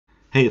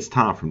Hey, it's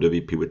Tom from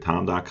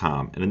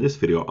WPWithTom.com, and in this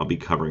video I'll be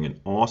covering an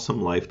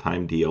awesome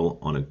lifetime deal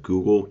on a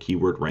Google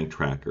keyword rank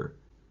tracker.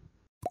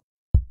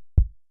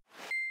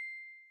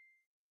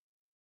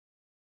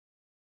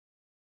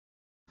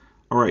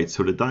 Alright,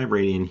 so to dive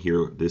right in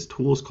here, this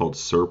tool is called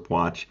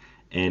SerpWatch,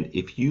 and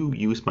if you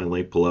use my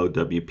link below,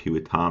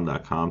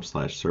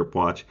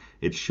 WPWithTom.com/SerpWatch,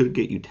 it should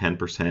get you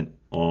 10%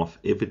 off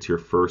if it's your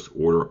first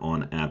order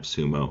on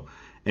AppSumo.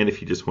 And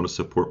if you just want to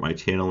support my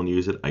channel and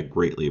use it, I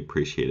greatly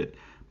appreciate it.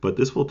 But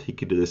this will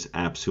take you to this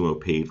AppSumo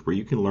page where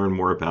you can learn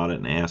more about it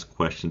and ask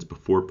questions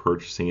before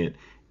purchasing it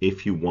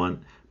if you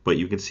want. But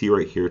you can see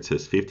right here it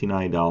says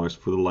 $59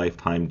 for the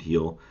lifetime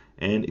deal.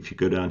 And if you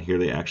go down here,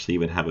 they actually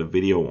even have a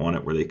video on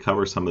it where they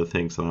cover some of the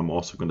things that I'm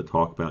also going to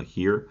talk about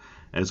here,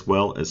 as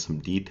well as some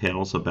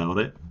details about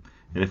it.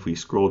 And if we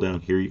scroll down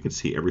here, you can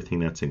see everything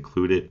that's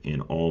included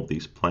in all of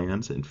these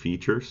plans and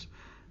features.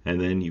 And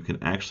then you can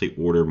actually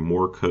order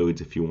more codes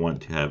if you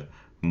want to have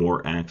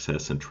more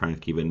access and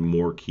track even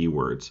more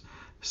keywords.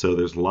 So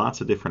there's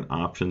lots of different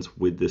options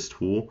with this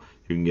tool.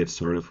 You can get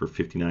started for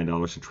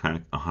 $59 to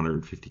track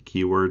 150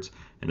 keywords,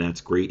 and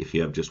that's great if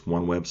you have just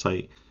one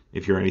website.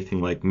 If you're anything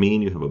like me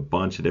and you have a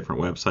bunch of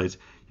different websites,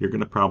 you're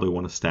going to probably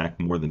want to stack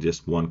more than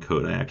just one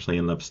code. I actually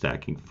ended up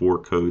stacking 4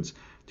 codes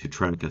to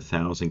track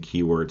 1,000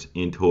 keywords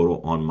in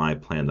total on my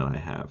plan that I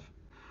have.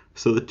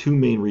 So the two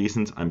main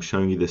reasons I'm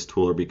showing you this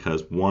tool are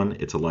because, one,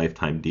 it's a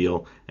lifetime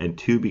deal, and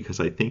two,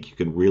 because I think you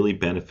can really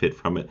benefit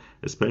from it,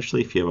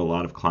 especially if you have a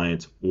lot of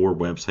clients or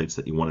websites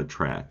that you want to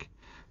track.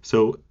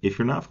 So if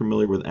you're not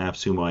familiar with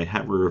AppSumo, I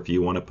have a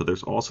review on it, but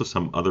there's also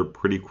some other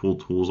pretty cool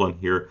tools on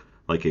here,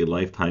 like a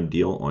lifetime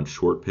deal on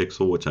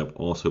ShortPixel, which I've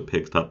also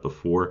picked up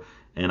before,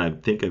 and I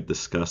think I've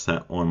discussed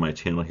that on my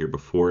channel here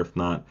before. If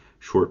not,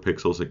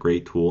 ShortPixel is a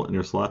great tool, and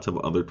there's lots of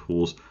other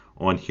tools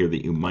on here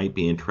that you might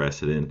be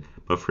interested in.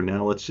 But for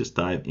now, let's just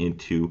dive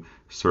into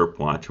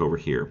SerpWatch over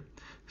here.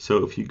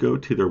 So if you go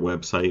to their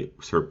website,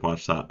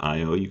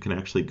 serpwatch.io, you can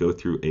actually go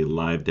through a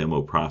live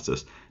demo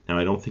process. Now,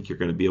 I don't think you're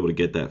going to be able to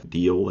get that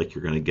deal like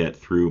you're going to get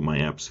through my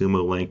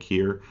AppSumo link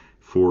here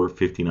for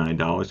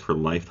 $59 for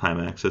lifetime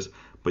access,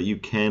 but you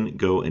can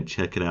go and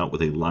check it out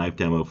with a live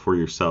demo for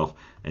yourself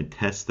and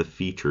test the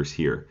features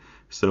here.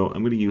 So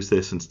I'm going to use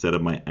this instead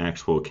of my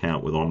actual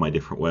account with all my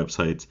different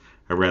websites.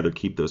 I'd rather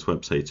keep those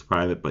websites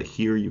private, but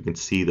here you can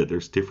see that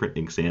there's different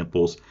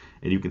examples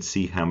and you can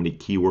see how many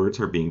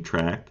keywords are being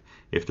tracked,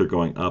 if they're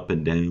going up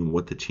and down,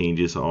 what the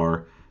changes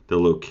are, the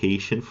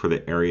location for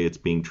the area it's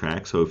being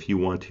tracked. So if you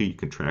want to, you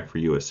can track for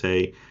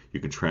USA, you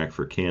can track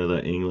for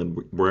Canada,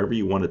 England, wherever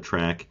you want to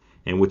track,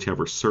 and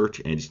whichever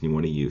search engine you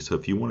want to use. So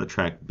if you want to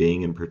track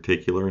Bing in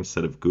particular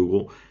instead of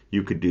Google,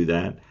 you could do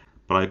that.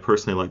 But I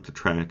personally like to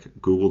track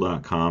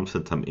Google.com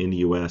since I'm in the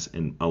US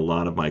and a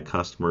lot of my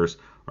customers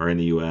are in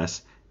the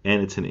US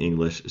and it's in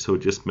English. So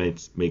it just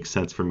makes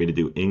sense for me to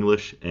do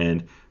English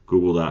and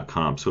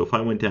Google.com. So if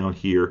I went down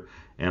here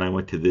and I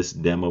went to this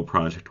demo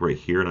project right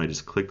here and I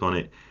just clicked on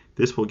it,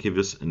 this will give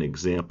us an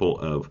example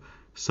of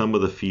some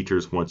of the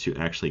features once you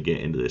actually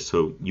get into this.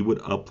 So you would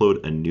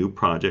upload a new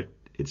project.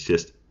 It's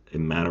just a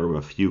matter of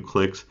a few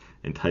clicks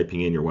and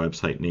typing in your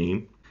website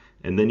name.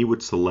 And then you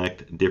would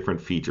select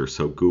different features.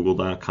 So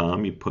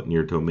google.com, you put in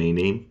your domain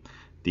name,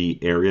 the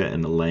area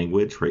and the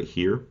language right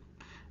here.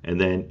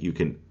 And then you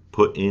can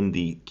put in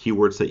the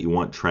keywords that you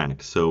want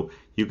tracked. So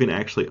you can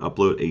actually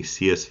upload a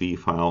CSV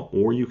file,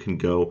 or you can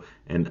go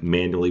and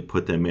manually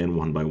put them in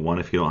one by one.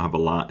 If you don't have a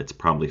lot, it's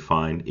probably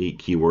fine. 8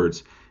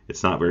 keywords.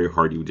 It's not very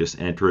hard. You just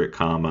enter it,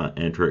 comma,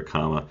 and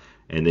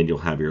then you'll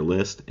have your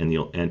list and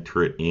you'll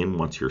enter it in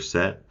once you're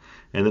set.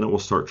 And then it will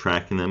start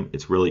tracking them.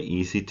 It's really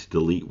easy to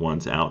delete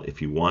ones out if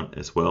you want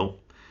as well.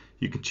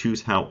 You can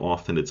choose how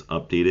often it's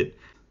updated.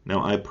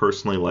 Now, I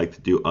personally like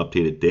to do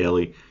update it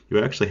daily.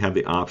 You actually have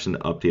the option to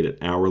update it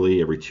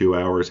hourly, every 2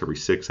 hours, every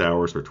 6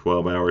 hours, or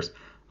 12 hours.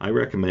 I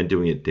recommend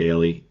doing it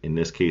daily. In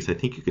this case, I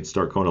think you could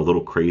start going a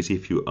little crazy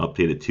if you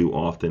update it too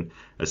often,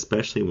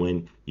 especially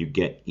when you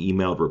get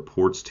emailed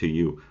reports to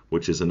you,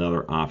 which is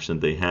another option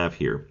they have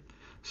here.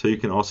 So you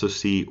can also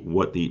see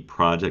what the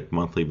project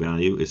monthly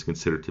value is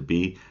considered to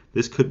be.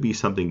 This could be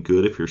something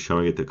good if you're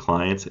showing it to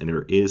clients, and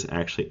there is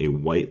actually a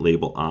white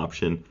label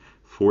option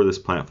for this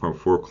platform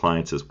for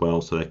clients as well,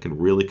 so that can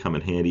really come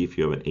in handy if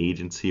you have an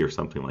agency or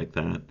something like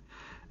that.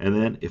 And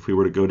then if we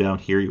were to go down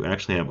here, you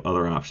actually have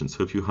other options.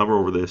 So if you hover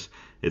over this,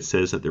 it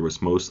says that there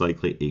was most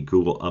likely a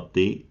Google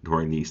update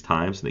during these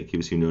times, and it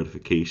gives you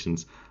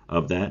notifications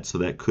of that. So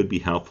that could be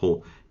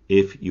helpful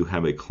if you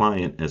have a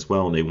client as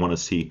well and they want to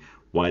see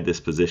why this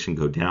position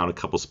go down a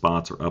couple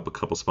spots or up a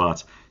couple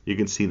spots. You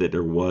can see that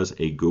there was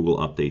a Google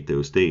update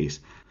those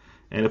days.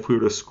 And if we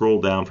were to scroll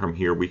down from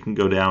here, we can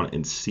go down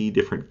and see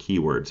different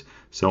keywords.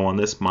 So on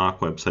this mock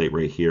website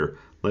right here,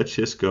 let's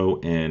just go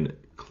and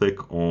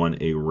click on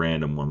a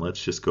random one.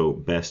 Let's just go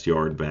best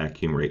yard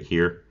vacuum right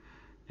here,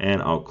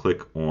 and I'll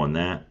click on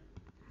that.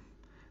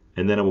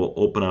 And then it will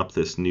open up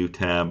this new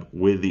tab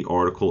with the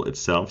article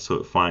itself. So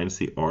it finds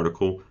the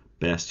article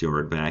best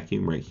yard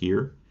vacuum right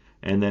here.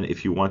 And then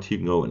if you want to, you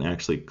can go and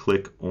actually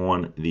click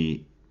on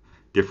the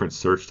different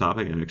search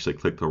topic. I actually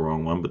clicked the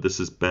wrong one, but this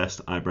is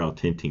best eyebrow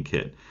tinting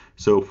kit.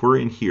 So if we're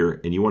in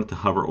here and you want it to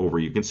hover over,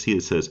 you can see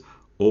it says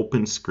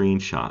open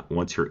screenshot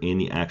once you're in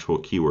the actual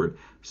keyword.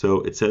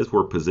 So it says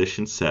we're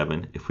position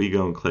 7. If we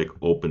go and click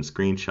open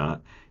screenshot,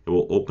 it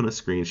will open a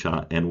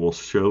screenshot and will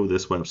show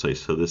this website.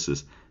 So this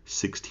is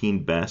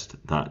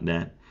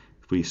 16best.net.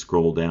 If we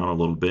scroll down a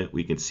little bit,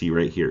 we can see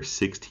right here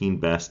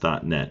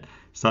 16best.net.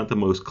 It's not the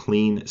most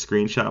clean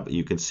screenshot, but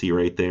you can see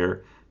right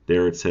there.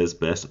 There it says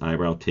best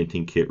eyebrow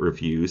tinting kit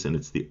reviews, and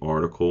it's the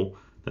article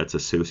that's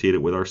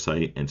associated with our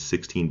site and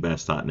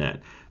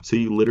 16best.net. So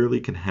you literally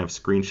can have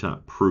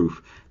screenshot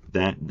proof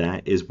that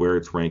that is where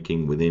it's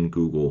ranking within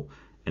Google.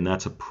 And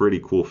that's a pretty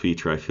cool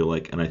feature, I feel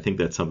like, and I think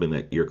that's something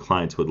that your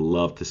clients would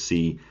love to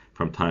see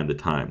from time to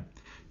time.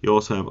 You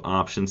also have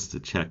options to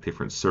check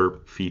different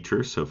SERP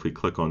features. So if we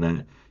click on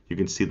that, you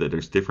can see that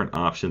there's different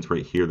options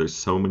right here. There's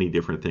so many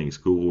different things.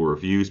 Google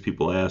reviews,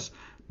 people ask,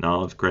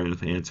 knowledge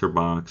graph, answer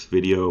box,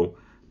 video,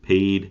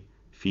 paid,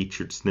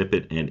 featured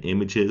snippet, and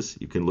images.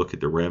 You can look at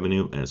the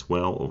revenue as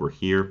well over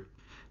here.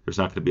 There's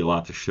not going to be a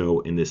lot to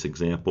show in this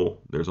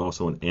example. There's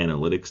also an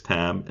analytics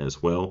tab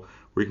as well,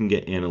 where you can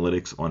get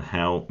analytics on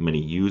how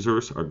many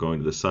users are going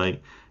to the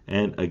site.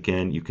 And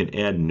again, you can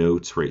add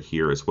notes right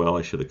here as well.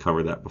 I should have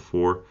covered that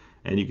before.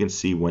 And you can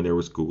see when there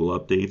was Google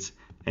updates.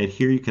 And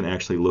here you can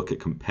actually look at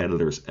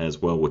competitors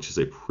as well, which is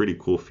a pretty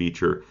cool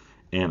feature.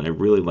 And I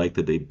really like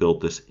that they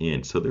built this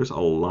in. So there's a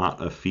lot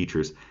of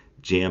features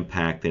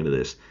jam-packed into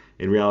this.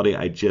 In reality,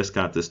 I just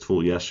got this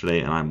tool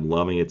yesterday and I'm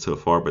loving it so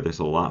far, but there's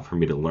a lot for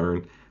me to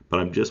learn. But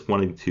I'm just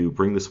wanting to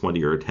bring this one to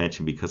your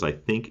attention because I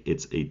think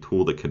it's a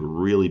tool that could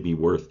really be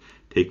worth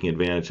taking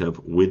advantage of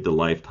with the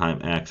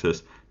lifetime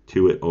access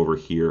to it over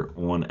here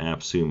on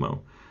AppSumo.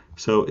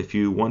 So if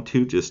you want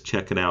to, just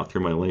check it out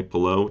through my link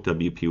below,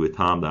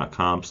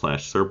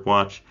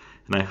 wpwithtom.com/SerpWatch.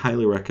 And I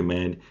highly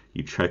recommend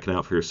you check it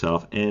out for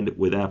yourself. And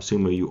with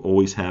AppSumo, you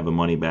always have a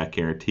money-back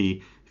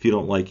guarantee. If you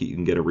don't like it, you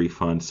can get a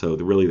refund. So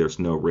really, there's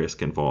no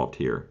risk involved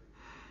here.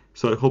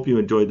 So I hope you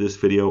enjoyed this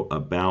video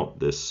about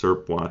this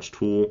SerpWatch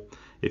tool.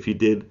 If you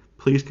did,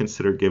 please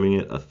consider giving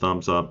it a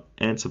thumbs up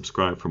and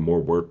subscribe for more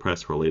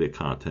WordPress related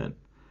content.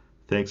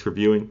 Thanks for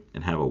viewing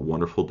and have a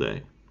wonderful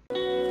day.